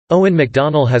Owen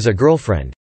McDonnell has a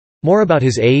girlfriend. More about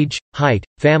his age, height,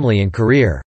 family and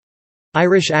career.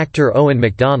 Irish actor Owen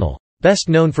McDonnell, best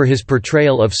known for his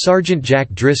portrayal of Sergeant Jack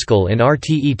Driscoll in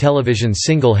RTE television's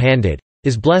Single-Handed,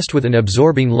 is blessed with an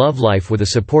absorbing love life with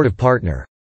a supportive partner.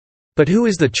 But who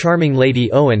is the charming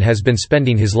lady Owen has been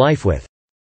spending his life with?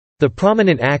 The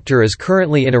prominent actor is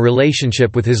currently in a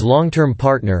relationship with his long-term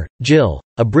partner, Jill,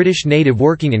 a British native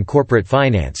working in corporate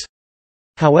finance.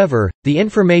 However, the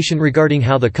information regarding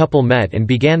how the couple met and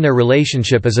began their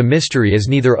relationship is a mystery, as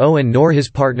neither Owen nor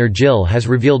his partner Jill has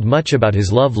revealed much about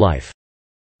his love life.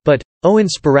 But Owen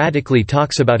sporadically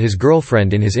talks about his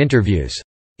girlfriend in his interviews.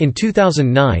 In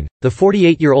 2009, the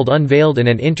 48-year-old unveiled in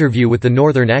an interview with the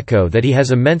Northern Echo that he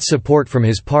has immense support from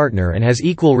his partner and has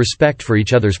equal respect for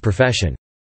each other's profession.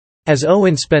 As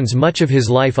Owen spends much of his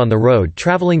life on the road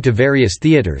traveling to various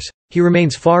theaters, he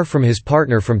remains far from his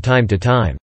partner from time to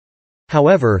time.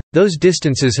 However, those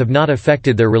distances have not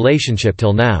affected their relationship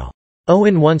till now.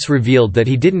 Owen once revealed that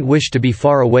he didn't wish to be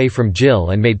far away from Jill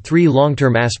and made 3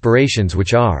 long-term aspirations,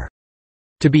 which are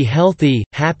to be healthy,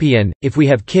 happy and, if we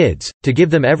have kids, to give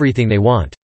them everything they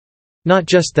want. Not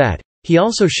just that, he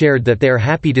also shared that they are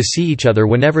happy to see each other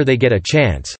whenever they get a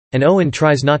chance, and Owen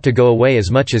tries not to go away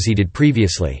as much as he did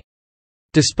previously.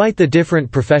 Despite the different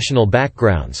professional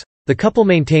backgrounds, the couple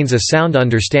maintains a sound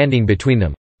understanding between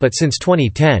them, but since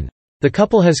 2010, the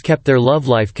couple has kept their love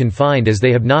life confined as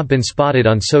they have not been spotted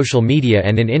on social media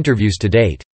and in interviews to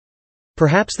date.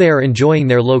 Perhaps they are enjoying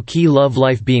their low-key love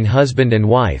life being husband and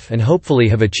wife and hopefully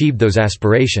have achieved those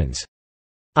aspirations.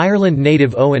 Ireland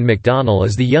native Owen McDonnell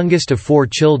is the youngest of 4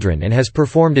 children and has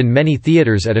performed in many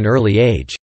theatres at an early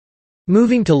age.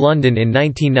 Moving to London in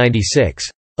 1996,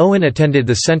 Owen attended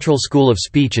the Central School of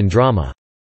Speech and Drama.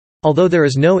 Although there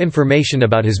is no information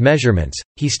about his measurements,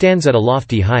 he stands at a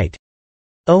lofty height.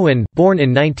 Owen, born in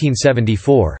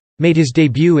 1974, made his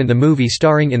debut in the movie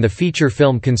starring in the feature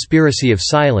film Conspiracy of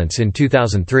Silence in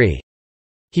 2003.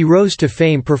 He rose to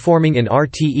fame performing in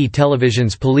RTE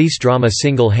television's police drama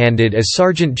Single-Handed as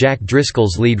Sergeant Jack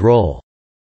Driscoll's lead role.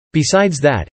 Besides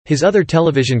that, his other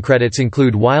television credits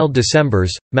include Wild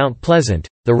Decembers, Mount Pleasant,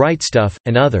 The Right Stuff,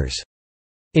 and others.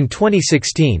 In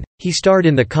 2016, he starred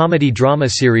in the comedy drama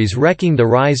series Wrecking the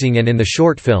Rising and in the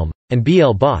short film, and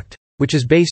BL Bakht, which is based